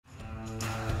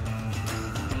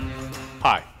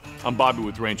Hi, I'm Bobby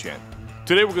with Ranch Hand.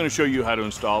 Today we're going to show you how to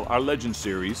install our Legend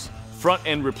Series front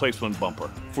end replacement bumper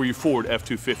for your Ford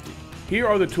F-250. Here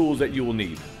are the tools that you will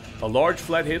need: a large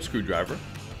flathead screwdriver,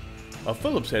 a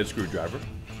Phillips head screwdriver,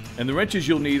 and the wrenches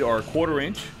you'll need are a 1/4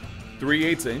 inch,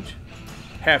 3/8 inch,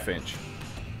 1/2 inch.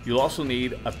 You'll also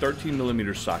need a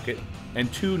 13mm socket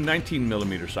and two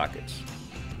 19mm sockets.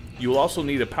 You will also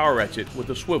need a power ratchet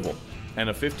with a swivel and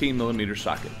a 15mm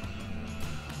socket.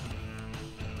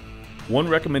 One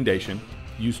recommendation: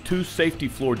 use two safety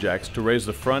floor jacks to raise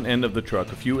the front end of the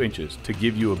truck a few inches to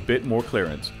give you a bit more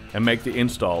clearance and make the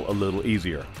install a little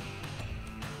easier.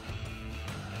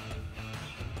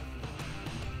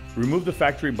 Remove the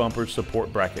factory bumper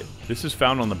support bracket. This is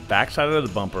found on the back side of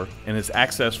the bumper and is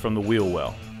accessed from the wheel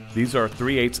well. These are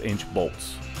 3/8 inch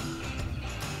bolts.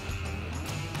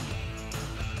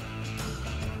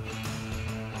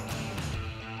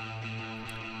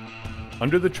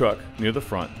 Under the truck, near the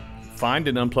front, find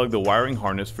and unplug the wiring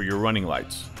harness for your running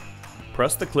lights.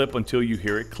 Press the clip until you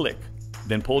hear it click,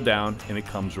 then pull down and it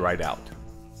comes right out.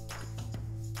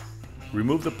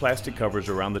 Remove the plastic covers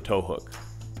around the tow hook.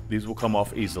 These will come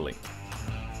off easily.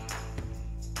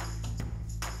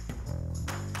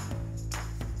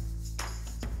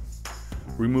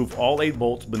 Remove all 8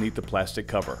 bolts beneath the plastic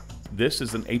cover. This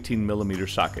is an 18mm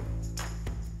socket.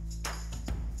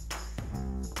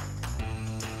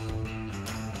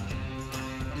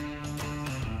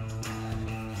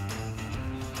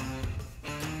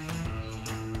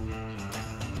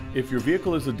 If your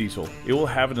vehicle is a diesel, it will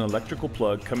have an electrical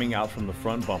plug coming out from the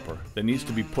front bumper that needs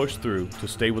to be pushed through to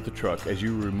stay with the truck as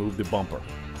you remove the bumper.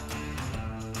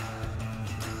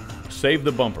 Save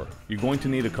the bumper. You're going to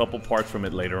need a couple parts from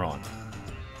it later on.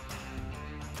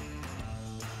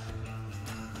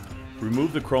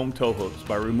 Remove the chrome tow hooks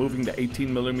by removing the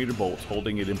 18mm bolts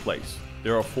holding it in place.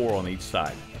 There are 4 on each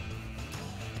side.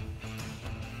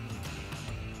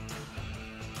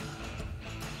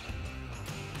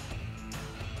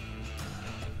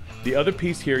 The other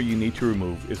piece here you need to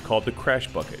remove is called the crash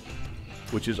bucket,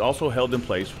 which is also held in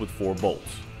place with 4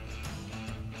 bolts.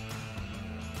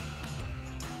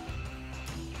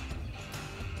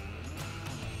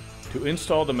 To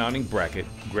install the mounting bracket,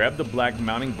 grab the black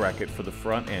mounting bracket for the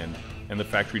front end and the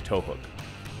factory tow hook.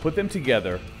 Put them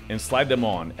together and slide them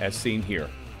on as seen here.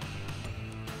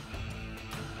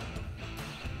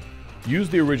 Use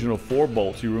the original 4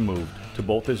 bolts you removed to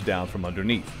bolt this down from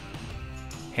underneath.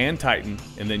 Hand tighten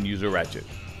and then use a ratchet.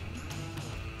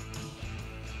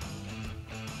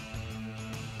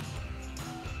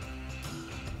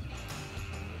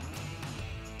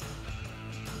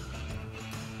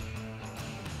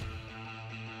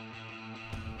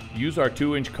 Use our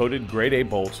 2-inch coated grade A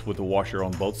bolts with a washer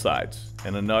on both sides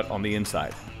and a nut on the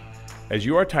inside. As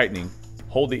you are tightening,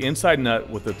 hold the inside nut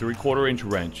with a 3/4 inch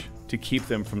wrench to keep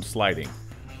them from sliding.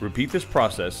 Repeat this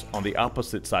process on the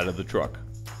opposite side of the truck.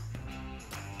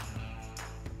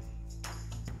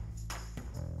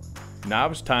 Now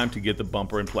it's time to get the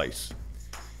bumper in place.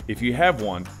 If you have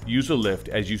one, use a lift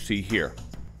as you see here.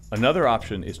 Another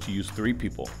option is to use 3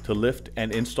 people to lift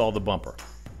and install the bumper.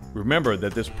 Remember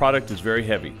that this product is very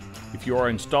heavy. If you are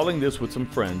installing this with some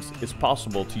friends, it's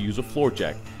possible to use a floor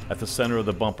jack at the center of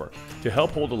the bumper to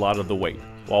help hold a lot of the weight,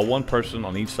 while one person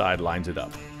on each side lines it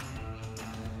up.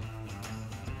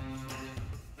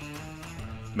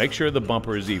 Make sure the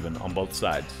bumper is even on both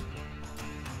sides.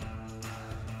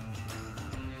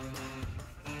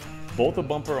 Bolt the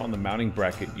bumper on the mounting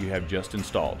bracket you have just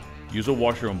installed. Use a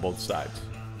washer on both sides.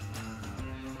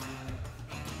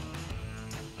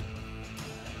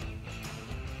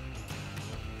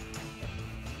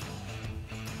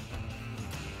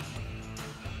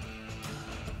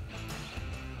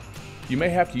 You may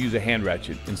have to use a hand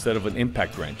ratchet instead of an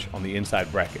impact wrench on the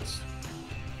inside brackets.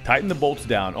 Tighten the bolts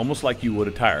down almost like you would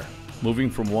a tire, moving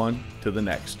from one to the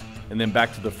next, and then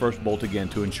back to the first bolt again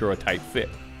to ensure a tight fit.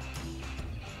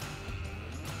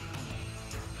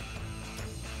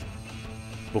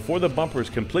 Before the bumper is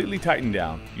completely tightened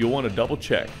down, you'll want to double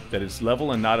check that it's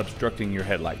level and not obstructing your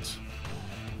headlights.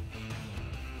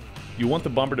 You want the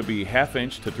bumper to be 1/2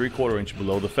 inch to 3/4 inch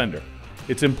below the fender.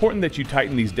 It's important that you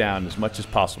tighten these down as much as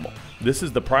possible. This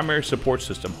is the primary support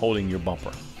system holding your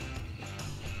bumper.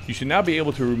 You should now be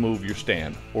able to remove your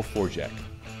stand or floor jack.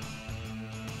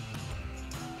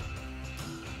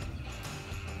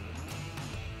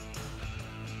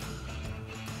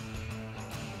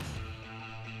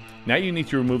 Now you need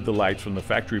to remove the lights from the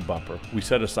factory bumper we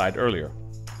set aside earlier.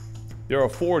 There are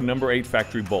 4 number 8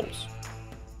 factory bolts.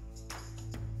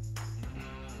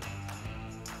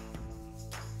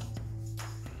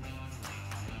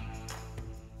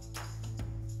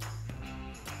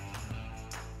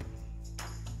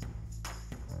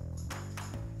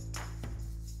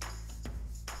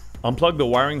 Unplug the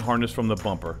wiring harness from the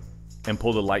bumper and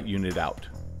pull the light unit out.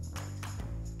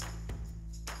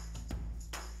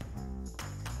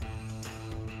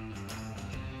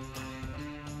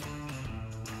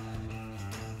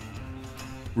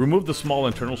 Remove the small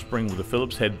internal spring with a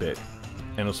Phillips head bit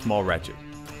and a small ratchet.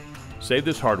 Save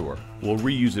this hardware. We'll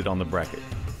reuse it on the bracket.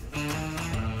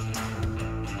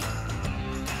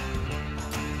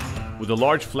 With a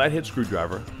large flathead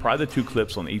screwdriver, pry the two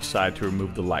clips on each side to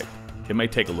remove the light. It may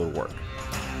take a little work.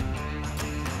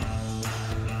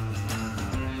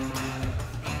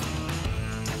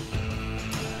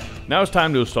 Now it's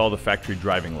time to install the factory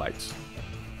driving lights.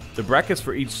 The brackets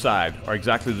for each side are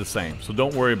exactly the same, so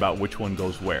don't worry about which one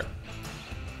goes where.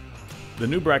 The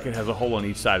new bracket has a hole on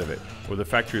each side of it, where the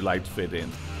factory lights fit in.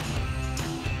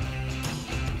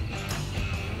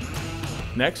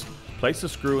 Next, place the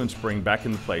screw and spring back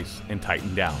into place and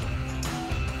tighten down.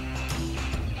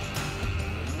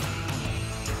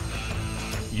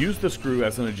 Use the screw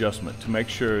as an adjustment to make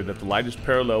sure that the light is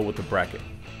parallel with the bracket.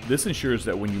 This ensures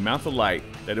that when you mount the light,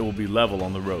 that it will be level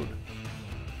on the road.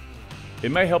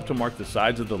 It may help to mark the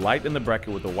sides of the light and the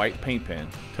bracket with a white paint pen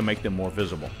to make them more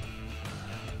visible.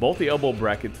 Bolt the elbow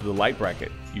bracket to the light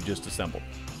bracket you just assembled.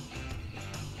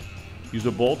 Use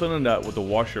a bolt and a nut with a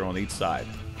washer on each side.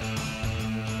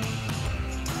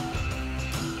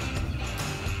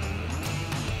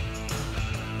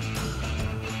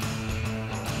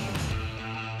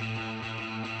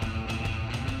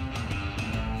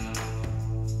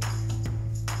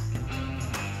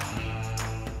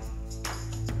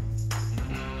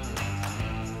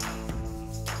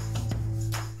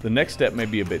 The next step may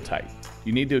be a bit tight.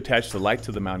 You need to attach the light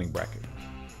to the mounting bracket.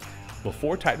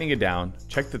 Before tightening it down,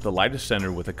 check that the light is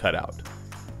centered with a cutout.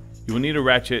 You will need a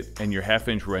ratchet and your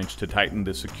 1/2-inch wrench to tighten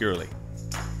this securely.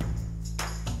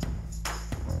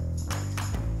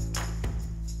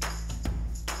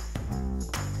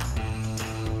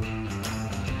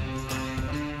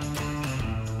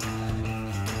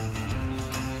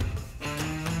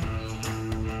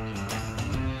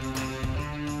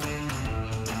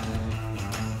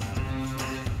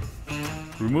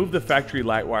 Remove the factory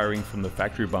light wiring from the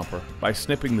factory bumper by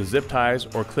snipping the zip ties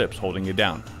or clips holding it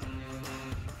down.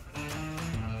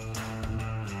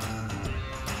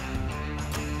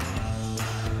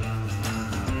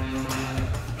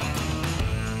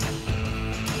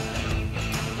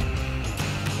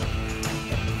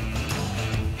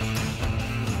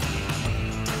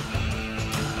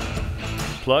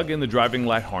 Plug in the driving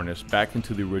light harness back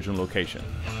into the original location.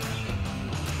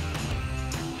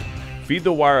 Feed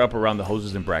the wire up around the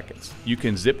hoses and brackets. You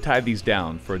can zip tie these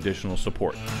down for additional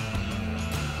support.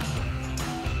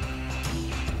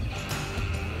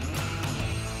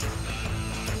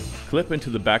 Clip into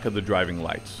the back of the driving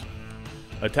lights.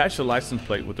 Attach the license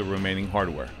plate with the remaining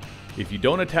hardware. If you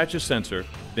don't attach a sensor,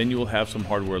 then you will have some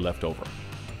hardware left over.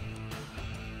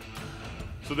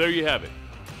 So there you have it.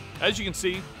 As you can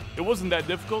see, it wasn't that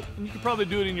difficult, and you could probably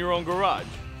do it in your own garage.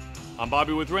 I'm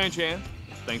Bobby with Ranch Hand.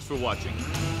 Thanks for watching.